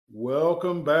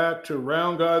Welcome back to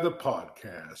Round Guy the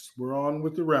podcast. We're on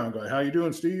with the Round Guy. How you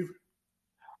doing, Steve?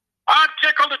 I'm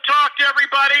tickled to talk to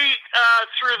everybody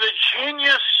through the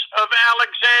genius of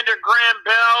Alexander Graham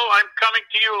Bell. I'm coming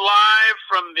to you live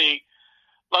from the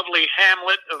lovely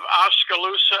hamlet of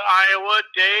Oskaloosa, Iowa.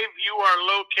 Dave, you are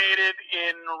located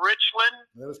in Richland.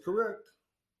 That is correct.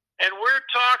 And we're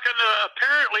talking,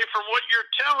 apparently, from what you're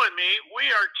telling me,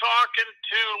 we are talking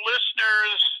to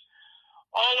listeners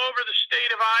all over the state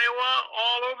of Iowa,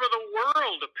 all over the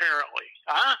world, apparently.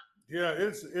 Huh? Yeah,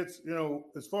 it's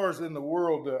as far as in the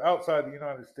world outside the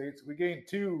United States, we gained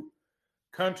two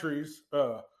countries.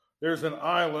 There's an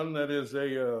island that is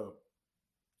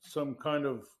some kind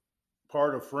of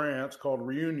part of France called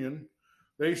Reunion.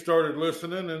 They started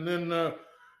listening, and then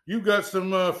you got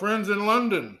some friends in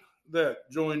London that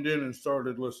joined in and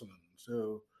started listening.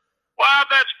 So, well,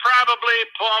 that's probably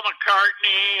Paul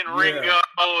McCartney and Ringo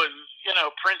and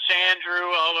Prince Andrew.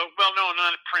 Although, well, no,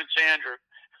 not Prince Andrew.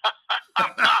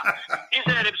 He's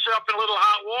had himself in a little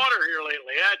hot water here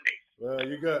lately, hasn't he? Well,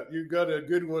 you got a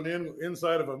good one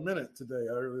inside of a minute today.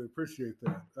 I really appreciate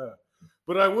that.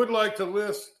 But I would like to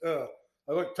list. I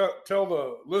like to tell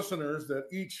the listeners that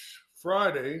each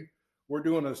Friday we're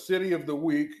doing a city of the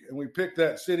week, and we pick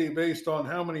that city based on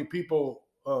how many people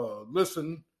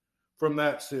listen from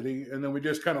that city, and then we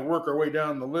just kind of work our way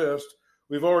down the list.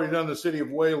 We've already done the city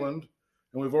of Wayland,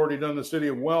 and we've already done the city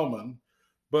of Wellman,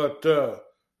 but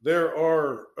there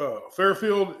are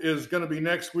Fairfield is going to be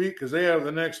next week because they have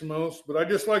the next most. But I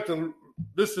just like to.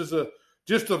 This is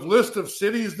just a list of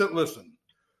cities that listen: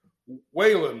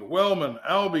 Wayland, Wellman,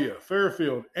 Albia,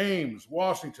 Fairfield, Ames,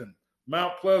 Washington,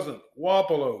 Mount Pleasant,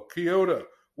 Wapello, Keota,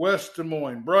 West Des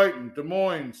Moines, Brighton, Des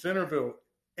Moines, Centerville,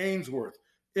 Ainsworth,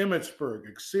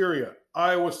 Emmitsburg, Exeria,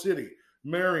 Iowa City,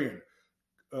 Marion,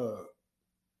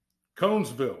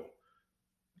 Conesville,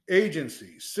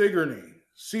 Agency, Sigourney,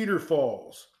 Cedar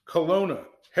Falls, Kelowna,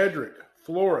 Hedrick,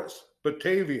 Flores,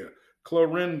 Batavia,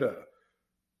 Clarinda,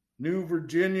 New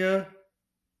Virginia,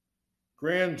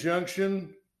 Grand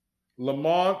Junction,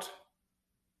 Lamont,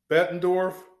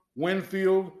 Bettendorf,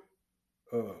 Winfield,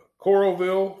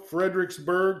 Coralville,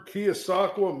 Fredericksburg,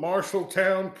 Keosauqua,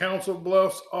 Marshalltown, Council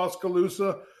Bluffs,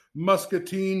 Oskaloosa,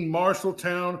 Muscatine,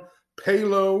 Marshalltown,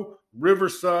 Palo,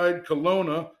 Riverside,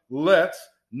 Kelowna, Letts,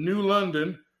 New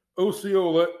London,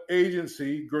 Osceola,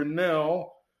 Agency,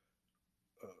 Grinnell,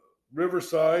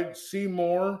 Riverside,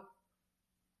 Seymour,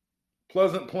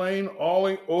 Pleasant Plain,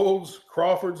 Ollie, Olds,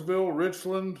 Crawfordsville,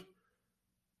 Richland,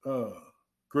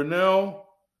 Grinnell,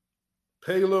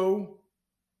 Palo,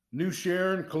 New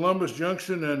Sharon, Columbus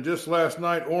Junction, and just last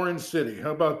night, Orange City.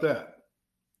 How about that?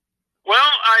 Well,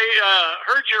 I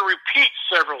heard you repeat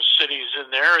several cities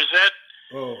in there. Is that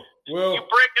you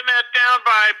breaking that down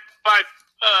by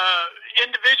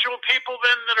individual people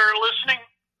then that are listening?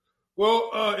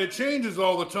 Well, it changes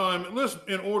all the time. It lists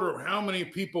in order of how many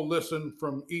people listen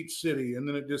from each city, and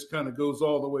then it just kind of goes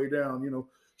all the way down.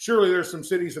 Surely there's some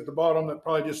cities at the bottom that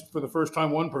probably just for the first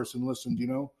time one person listened.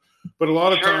 But a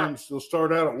lot of times they'll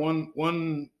start out at one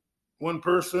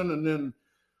person, and then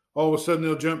all of a sudden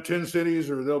they'll jump 10 cities,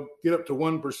 or they'll get up to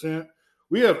 1%.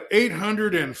 We have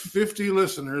 850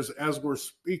 listeners as we're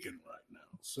speaking right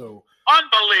now. So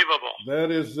unbelievable.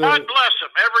 That is God bless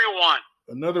them, everyone.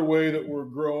 Another way that we're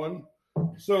growing.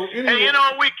 So anyway,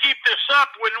 and we keep this up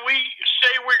when we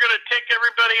say we're going to take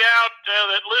everybody out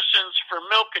that listens for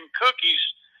milk and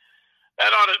cookies.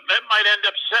 That might end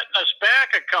up setting us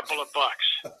back a couple of bucks.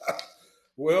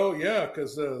 Well, yeah,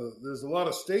 because there's a lot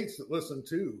of states that listen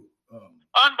too.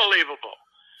 Unbelievable.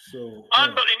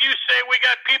 And you say we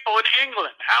got people in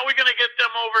England. How are we going to get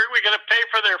them over? We're going to pay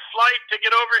for their flight to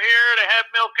get over here to have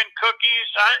milk and cookies.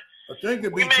 I think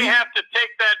we may have to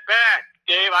take that back,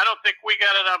 Dave. I don't think we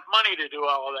got enough money to do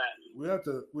all of that.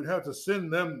 We'd have to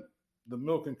send them the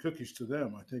milk and cookies to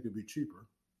them. I think it'd be cheaper.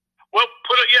 Well,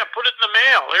 put it in the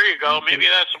mail. There you go. Maybe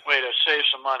that's a way to save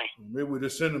some money. Maybe we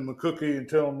just send them a cookie and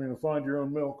tell them to find your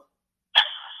own milk.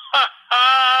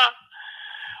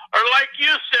 Or like you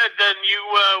said, then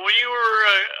when you were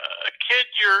a kid,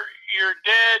 your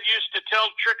dad used to tell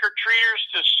trick or treaters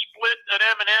to split an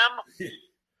M&M.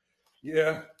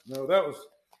 Yeah, no,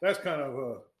 that's kind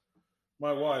of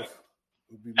my wife.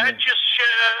 That just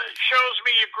shows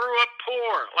me you grew up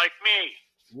poor, like me.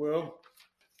 Well,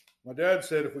 my dad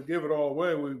said if we give it all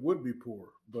away, we would be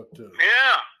poor. But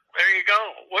yeah, there you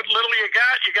go. What little you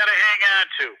got to hang on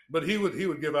to. But he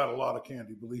would give out a lot of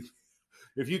candy. Believe me.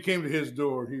 If you came to his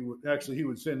door, he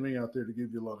would send me out there to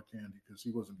give you a lot of candy because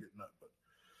he wasn't getting up. But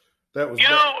that was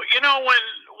when I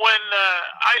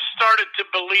started to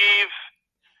believe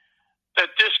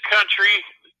that this country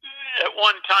at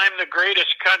one time the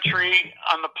greatest country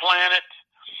on the planet,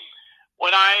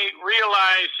 when I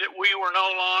realized that we were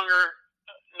no longer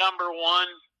number one,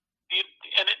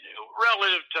 and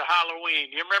relative to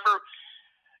Halloween. You remember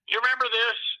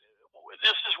this?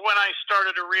 This is when I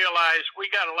started to realize we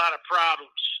got a lot of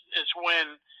problems. Is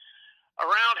when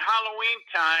around Halloween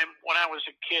time, when I was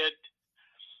a kid,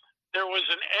 there was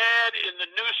an ad in the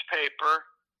newspaper.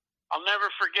 I'll never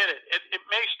forget it. It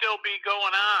may still be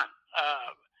going on,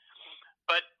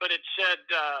 but it said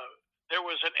there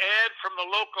was an ad from the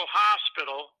local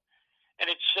hospital,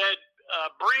 and it said,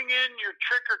 "Bring in your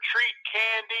trick or treat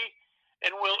candy,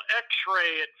 and we'll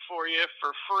X-ray it for you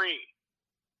for free."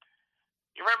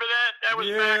 You remember that? That was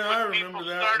back when I people remember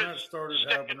that. Started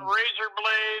sticking happening. razor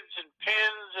blades and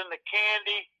pins in the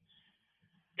candy.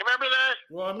 You remember that?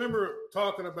 Well, I remember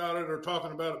talking about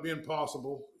it being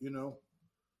possible,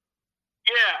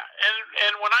 Yeah,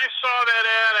 and when I saw that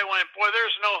ad, I went, boy,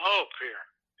 there's no hope here.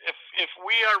 If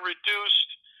we are reduced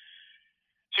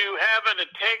to having to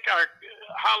take our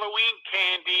Halloween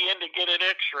candy in to get it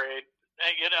X-rayed,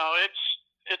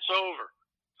 it's over.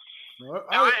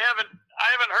 Now, I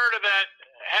haven't heard of that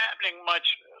happening much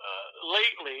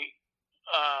lately,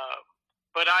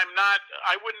 but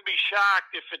I wouldn't be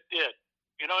shocked if it did.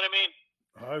 You know what I mean?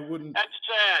 I wouldn't. That's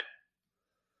sad.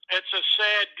 It's a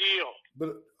sad deal.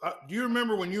 But do you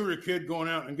remember when you were a kid going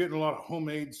out and getting a lot of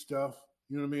homemade stuff?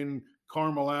 You know what I mean?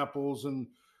 Caramel apples and,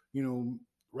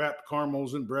 wrapped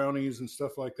caramels and brownies and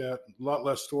stuff like that. A lot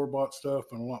less store-bought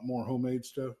stuff and a lot more homemade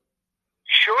stuff.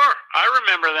 Sure. I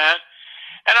remember that.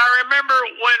 And I remember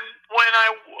when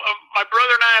my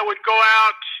brother and I would go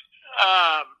out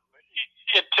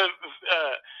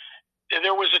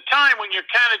there was a time when you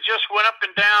kind of just went up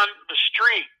and down the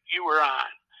street you were on.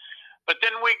 But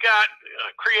then we got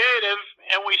creative,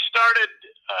 and we started,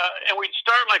 and we'd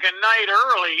start like a night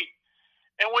early,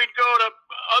 and we'd go to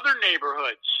other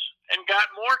neighborhoods and got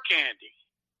more candy,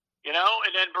 and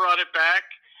then brought it back.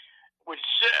 We'd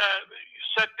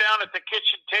sit down at the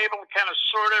kitchen table and kind of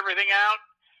sort everything out.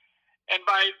 And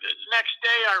by the next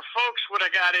day, our folks would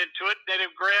have got into it. They'd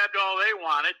have grabbed all they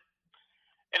wanted.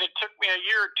 And it took me a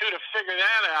year or two to figure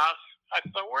that out. I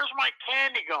thought, where's my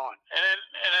candy going? And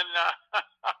then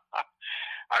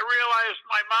I realized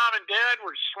my mom and dad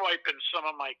were swiping some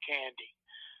of my candy.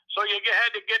 So you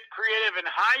had to get creative and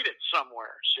hide it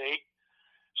somewhere, see?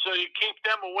 So you keep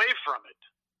them away from it.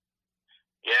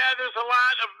 Yeah, there's a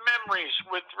lot of memories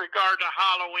with regard to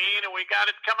Halloween, and we got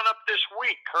it coming up this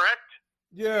week, correct?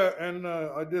 Yeah, and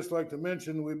I'd just like to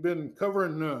mention we've been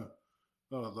covering the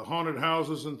haunted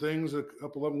houses and things, a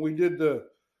couple of them. We did the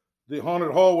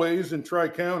haunted hallways in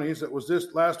Tri-Counties. That was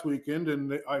this last weekend,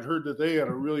 and I'd heard that they had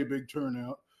a really big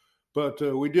turnout. But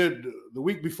we did, the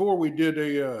week before, we did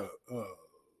a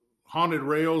haunted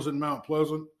rails in Mount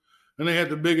Pleasant, and they had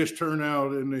the biggest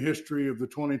turnout in the history of the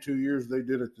 22 years they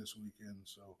did it this weekend.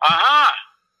 So,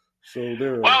 So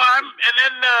there. Well, and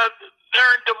then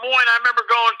there in Des Moines, I remember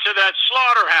going to that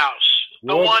slaughterhouse,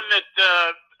 the one that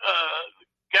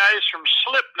guys from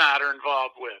Slipknot are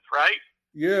involved with, right?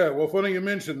 Yeah, well, funny you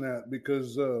mentioned that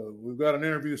because we've got an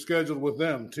interview scheduled with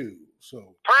them too.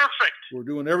 So perfect. We're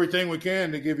doing everything we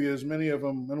can to give you as many of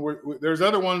them, and there's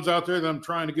other ones out there that I'm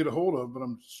trying to get a hold of, but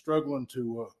I'm struggling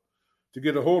to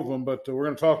get a hold of them. But we're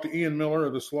going to talk to Ian Miller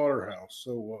of the Slaughterhouse.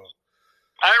 So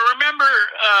I remember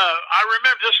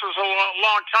this was a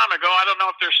long time ago. I don't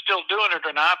know if they're still doing it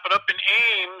or not, but up in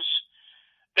Ames,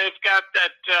 they've got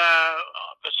that.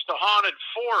 It's the haunted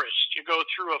forest. You go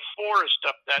through a forest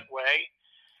up that way.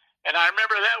 And I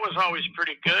remember that was always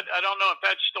pretty good. I don't know if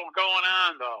that's still going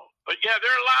on, though. But, yeah, there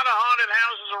are a lot of haunted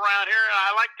houses around here, and I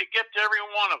like to get to every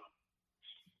one of them.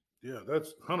 Yeah,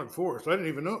 that's haunted forest. I didn't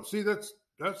even know. See, that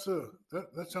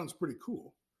sounds pretty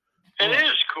cool. It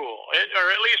is cool, or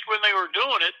at least when they were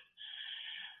doing it.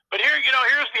 But here,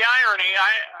 here's the irony.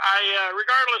 I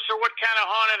regardless of what kind of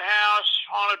haunted house,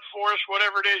 haunted forest,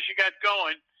 whatever it is you got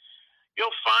going,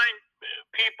 you'll find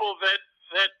people that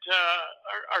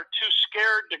are too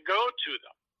scared to go to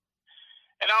them.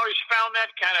 And I always found that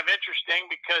kind of interesting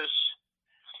because,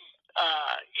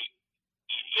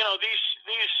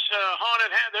 these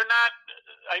haunted houses, they're not.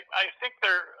 I think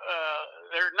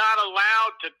they're not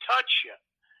allowed to touch you.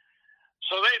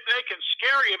 So they can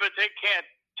scare you, but they can't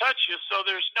touch you. So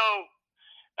there's no.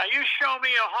 Now you show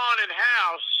me a haunted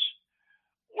house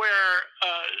where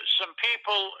some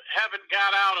people haven't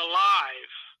got out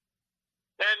alive.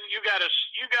 Then you got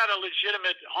a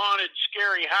legitimate haunted,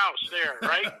 scary house there,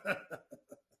 right?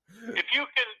 If you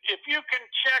can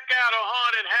check out a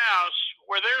haunted house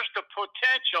where there's the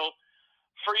potential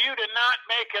for you to not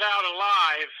make it out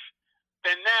alive,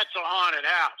 then that's a haunted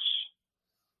house.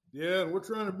 Yeah, and we're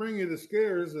trying to bring you the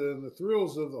scares and the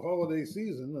thrills of the holiday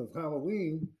season of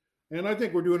Halloween. And I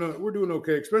think we're doing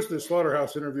okay, especially the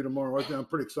Slaughterhouse interview tomorrow. I'm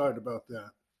pretty excited about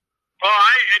that. Well,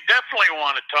 I definitely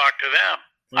want to talk to them.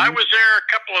 I was there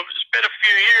it's been a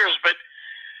few years, but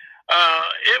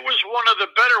it was one of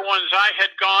the better ones I had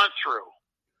gone through.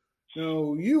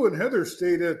 Now, you and Heather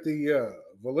stayed at the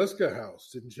Velisca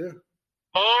house, didn't you?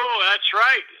 Oh, that's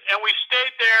right. And we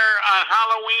stayed there on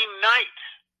Halloween night.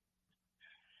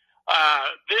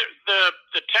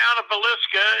 The town of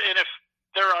Velisca, and if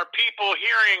there are people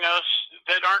hearing us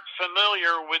that aren't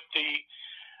familiar with the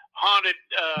haunted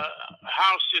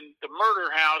house the murder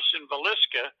house in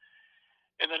Velisca,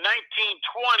 in the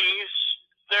 1920s,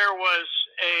 there was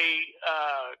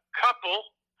a couple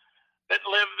that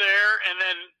lived there, and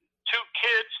then two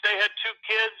kids. They had two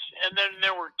kids, and then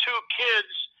there were two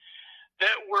kids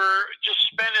that were just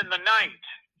spending the night,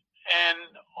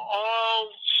 and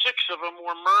all six of them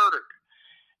were murdered,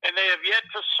 and they have yet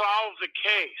to solve the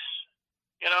case.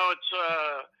 You know, it's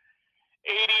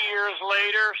 80 years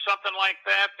later, something like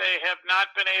that. They have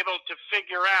not been able to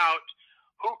figure out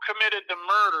who committed the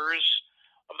murders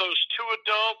of those two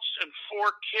adults and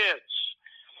four kids.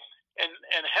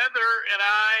 And Heather and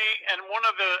I and one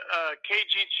of the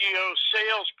KGGO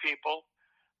salespeople,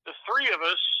 the three of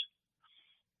us,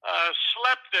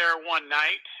 slept there one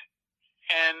night,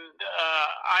 and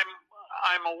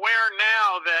I'm aware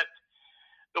now that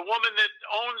the woman that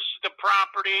owns the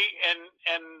property and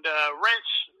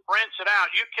rents it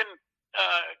out, you can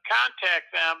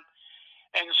contact them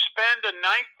and spend a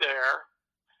night there.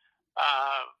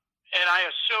 And I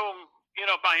assume, you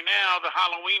know, by now the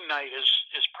Halloween night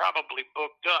is probably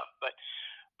booked up,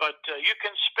 but you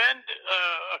can spend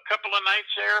a couple of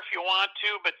nights there if you want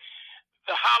to. But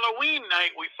the Halloween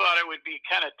night, we thought it would be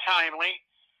kind of timely,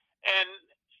 and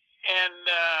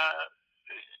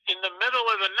in the middle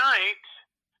of the night,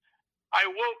 I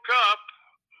woke up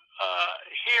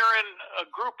hearing a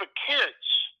group of kids,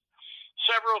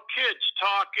 several kids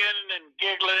talking and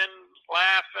giggling,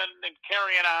 laughing, and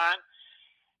carrying on.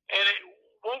 And it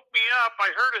woke me up.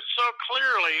 I heard it so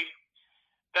clearly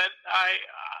that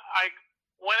I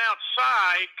went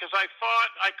outside because I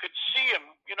thought I could see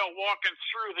them, you know, walking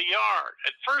through the yard.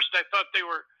 At first, I thought they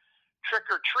were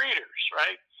trick-or-treaters,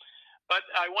 right? But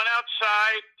I went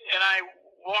outside and I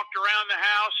walked around the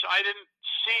house. I didn't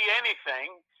see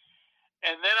anything.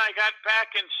 And then I got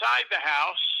back inside the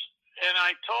house, and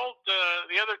I told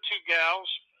the other two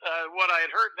gals what I had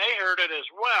heard, and they heard it as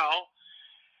well.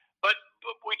 But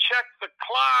we checked the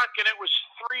clock, and it was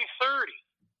 3:30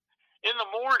 in the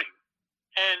morning,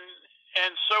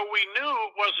 and so we knew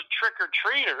it wasn't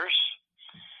trick-or-treaters.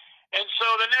 And so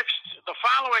the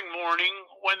following morning,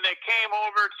 when they came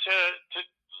over to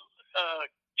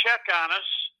check on us,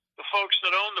 the folks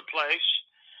that own the place,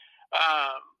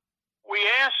 we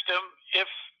asked them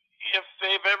if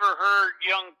they've ever heard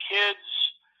young kids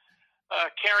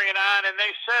carrying on, and they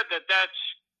said that that's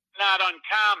not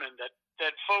uncommon,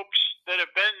 that folks that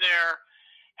have been there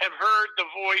have heard the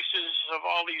voices of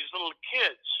all these little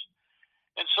kids.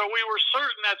 And so we were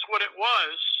certain that's what it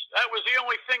was. That was the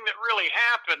only thing that really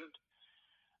happened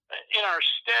in our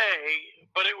stay,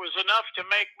 but it was enough to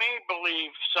make me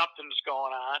believe something's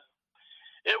going on.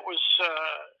 It was,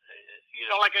 you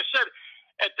know, like I said,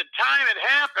 at the time it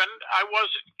happened, I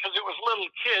wasn't, because it was little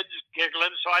kids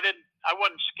giggling, so I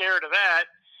wasn't scared of that.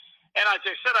 And as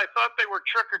I said, I thought they were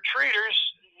trick-or-treaters,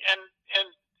 and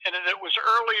it was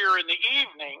earlier in the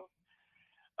evening,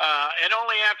 and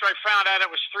only after I found out it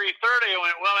was 3:30, I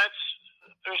went, well,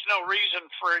 there's no reason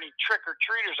for any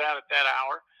trick-or-treaters out at that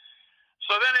hour.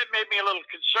 So then it made me a little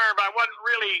concerned, but I wasn't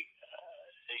really,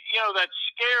 you know, that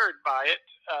scared by it,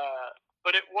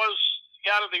 but it was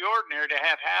out of the ordinary to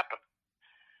have happen.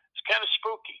 It's kind of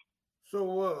spooky. So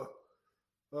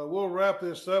we'll wrap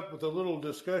this up with a little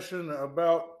discussion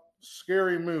about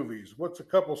scary movies. What's a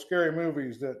couple scary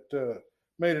movies that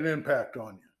made an impact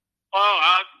on you? Oh,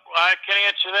 I can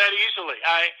answer that easily.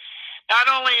 Not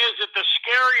only is it the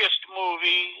scariest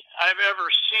movie I've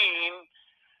ever seen,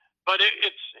 but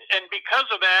and because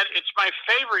of that, it's my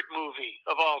favorite movie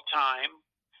of all time.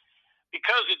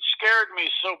 Because it scared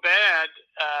me so bad,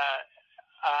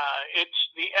 it's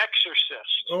The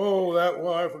Exorcist. Oh,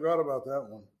 I forgot about that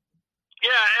one.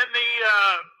 Yeah, and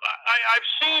I've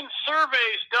seen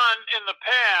surveys done in the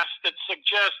past that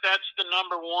suggest that's the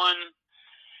number one.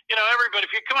 You know, everybody,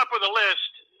 if you come up with a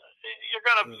list, you're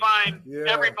going to find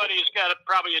everybody's got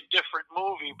probably a different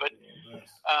movie. But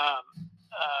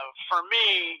for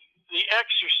me, The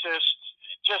Exorcist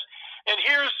and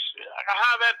here's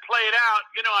how that played out.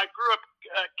 You know, I grew up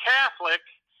Catholic,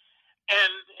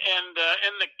 and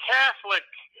in the Catholic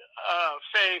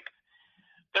faith,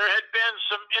 there had been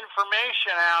some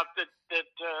information out that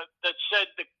said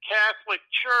the Catholic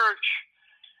Church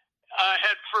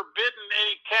had forbidden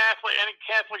any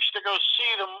Catholics to go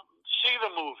see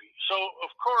the movie. So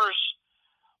of course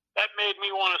that made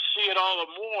me want to see it all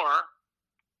the more.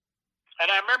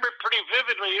 And I remember pretty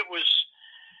vividly. It was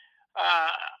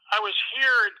I was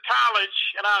here at college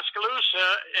in Oskaloosa,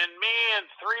 and me and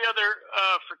three other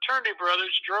fraternity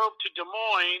brothers drove to Des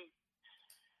Moines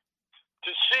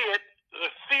to see it.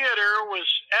 The theater was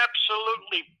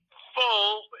absolutely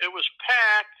full. It was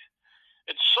packed.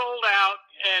 It sold out,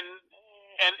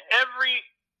 and every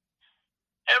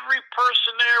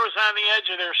person there was on the edge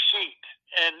of their seat,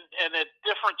 and at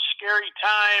different scary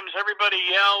times, everybody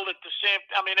yelled at the same.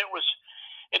 I mean, it was,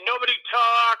 and nobody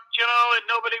talked, and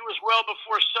nobody was well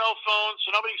before cell phones,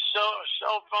 so nobody's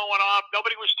cell phone went off.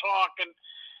 Nobody was talking.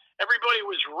 Everybody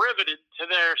was riveted to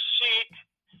their seat,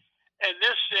 and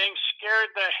this thing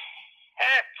scared the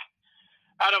heck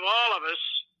out of all of us.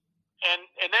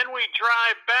 And then we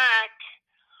drive back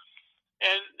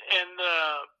and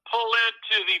pull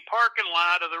into the parking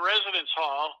lot of the residence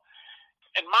hall,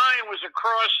 and mine was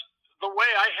across the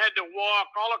way. I had to walk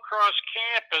all across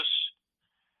campus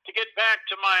to get back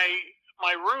to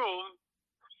my room,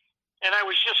 and I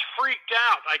was just freaked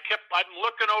out. I'm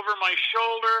looking over my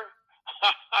shoulder.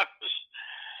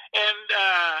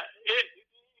 It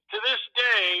to this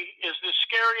day is the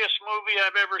scariest movie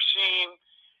I've ever seen,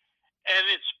 and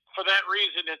it's for that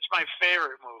reason it's my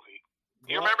favorite movie.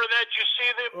 You remember that? You see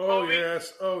the movie?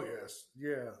 Oh yes,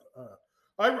 yeah.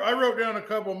 I wrote down a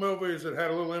couple movies that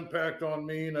had a little impact on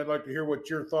me, and I'd like to hear what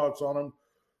your thoughts on them.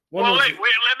 Let me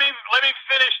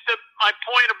finish my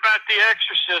point about The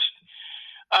Exorcist,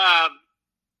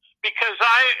 because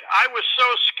I was so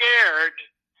scared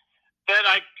that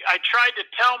I tried to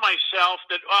tell myself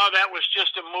that that was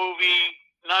just a movie.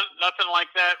 Nothing like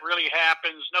that really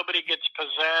happens. Nobody gets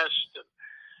possessed,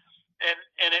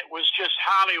 and it was just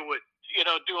Hollywood,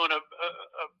 doing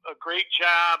a great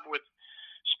job with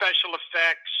special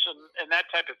effects and that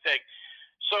type of thing.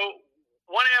 So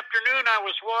one afternoon I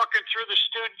was walking through the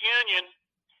student union,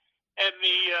 and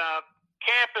the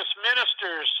campus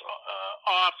minister's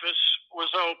office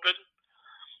was open,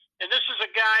 and this is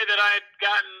a guy that I'd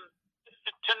gotten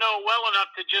to know well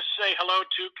enough to just say hello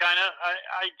to,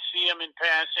 I'd see him in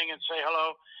passing and say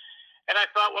hello. And I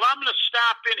thought, well, I'm going to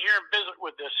stop in here and visit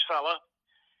with this fella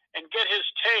and get his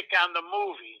take on the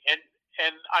movie. And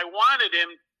I wanted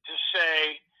him to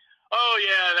say, oh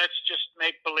yeah, that's just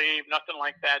make-believe. Nothing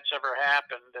like that's ever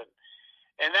happened.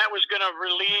 And that was going to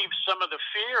relieve some of the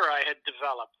fear I had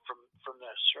developed from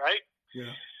this, right?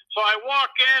 Yeah. So I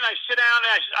walk in, I sit down, and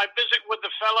I visit with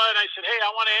the fella, and I said, hey, I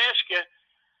want to ask you,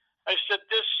 I said,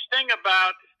 this thing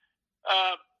about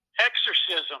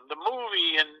exorcism, the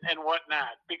movie and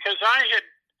whatnot, because I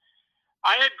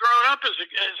had grown up as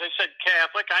I said,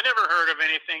 Catholic. I never heard of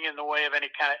anything in the way of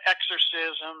any kind of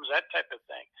exorcisms, that type of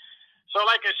thing. So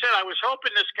like I said, I was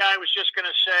hoping this guy was just going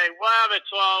to say, well,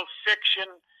 it's all fiction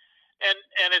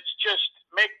and it's just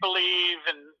make-believe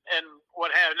and what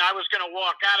have you. And I was going to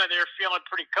walk out of there feeling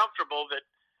pretty comfortable that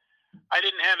I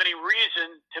didn't have any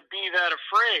reason to be that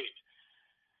afraid.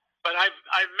 But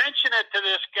I've mentioned it to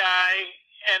this guy,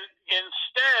 and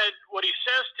instead what he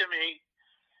says to me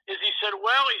is he said,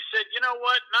 you know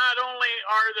what, not only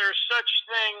are there such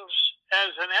things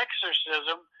as an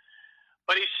exorcism,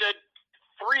 but he said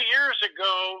 3 years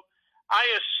ago I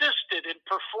assisted in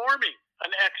performing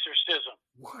an exorcism.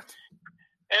 What?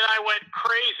 And I went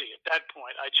crazy at that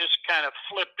point. I just kind of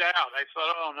flipped out. I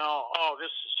thought, oh no, this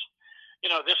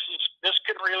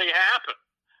could really happen,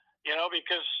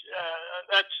 because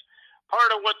that's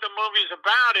part of what the movie's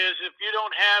about. Is if you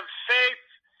don't have faith,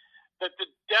 that the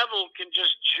devil can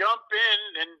just jump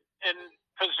in and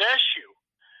possess you.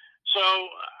 So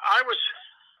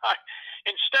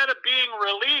instead of being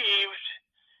relieved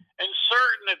and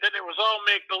certain that it was all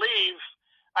make believe,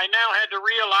 I now had to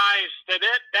realize that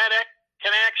that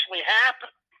can actually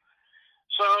happen.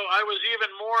 So I was even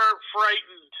more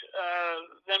frightened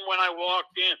than when I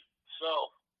walked in. So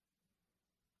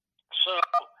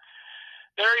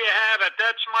there you have it.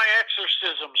 That's my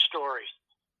exorcism story.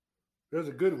 That's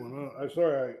a good one. I'm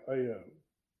sorry I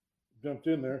jumped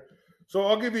in there. So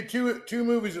I'll give you two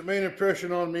movies that made an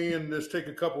impression on me, and just take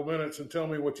a couple minutes and tell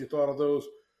me what you thought of those.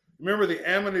 Remember the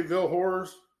Amityville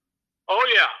Horrors? Oh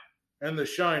yeah. And The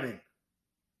Shining.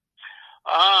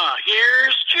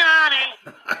 Here's Johnny.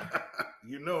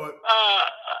 You know it.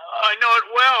 I know it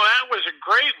well. That was a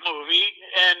great movie,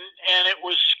 and it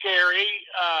was scary.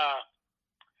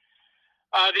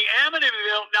 The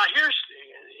Amityville. Now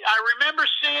I remember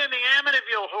seeing the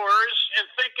Amityville Horrors and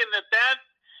thinking thinking that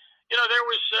there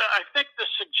was, I think the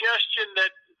suggestion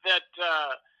that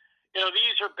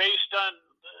these are based on,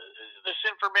 this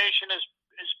information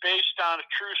is based on a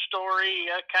true story,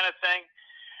 that kind of thing.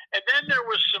 And then there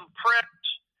was some press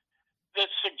that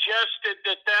suggested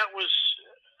that was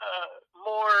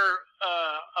more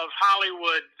of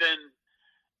Hollywood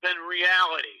than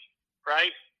reality,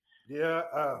 right? Yeah,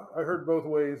 I heard both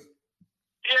ways.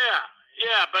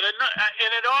 Yeah, but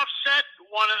and it offset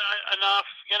one enough.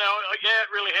 Yeah, it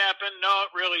really happened. No,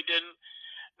 it really didn't.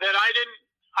 That I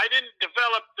didn't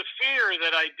develop the fear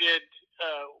that I did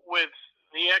with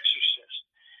The Exorcist.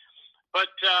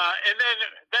 But and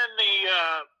then the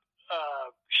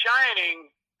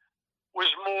Shining was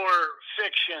more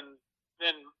fiction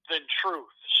than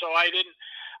truth. So I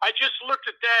just looked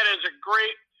at that as a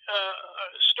great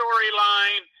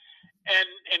storyline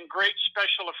and great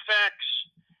special effects.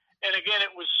 And again, it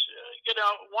was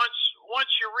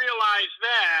once you realize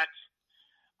that,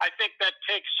 I think that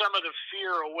takes some of the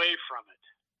fear away from it.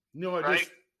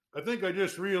 I think I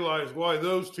just realized why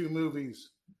those two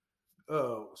movies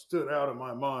stood out in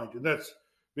my mind, and that's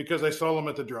because I saw them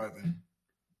at the drive-in.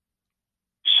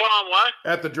 You saw them what?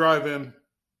 At the drive-in.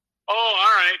 Oh,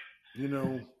 all right. Did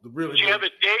you have a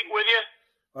date with you?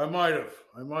 I might have.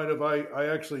 I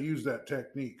actually use that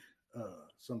technique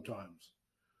sometimes.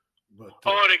 But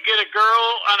to get a girl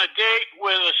on a date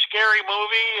with a scary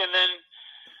movie, and then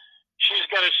she's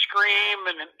got to scream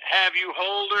and have you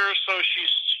hold her so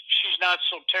she's not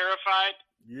so terrified.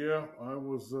 Yeah,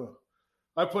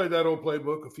 I played that old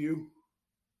playbook a few.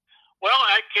 Well,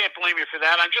 I can't blame you for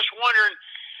that. I'm just wondering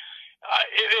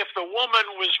if the woman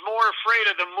was more afraid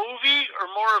of the movie or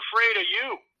more afraid of you.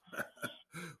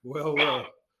 Well,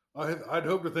 I'd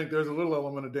hope to think there's a little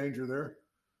element of danger there.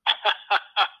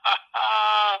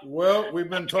 Well, we've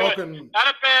been talking. Not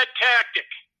a bad tactic.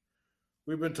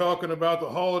 We've been talking about the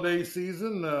holiday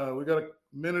season. We got a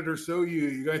minute or so.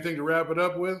 You got anything to wrap it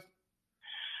up with?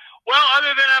 Well,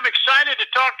 other than I'm excited to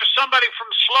talk to somebody from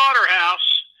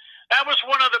Slaughterhouse. That was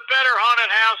one of the better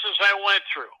haunted houses I went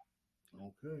through.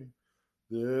 Okay.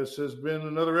 This has been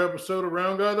another episode of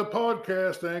Round Guy the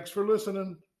Podcast. Thanks for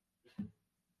listening.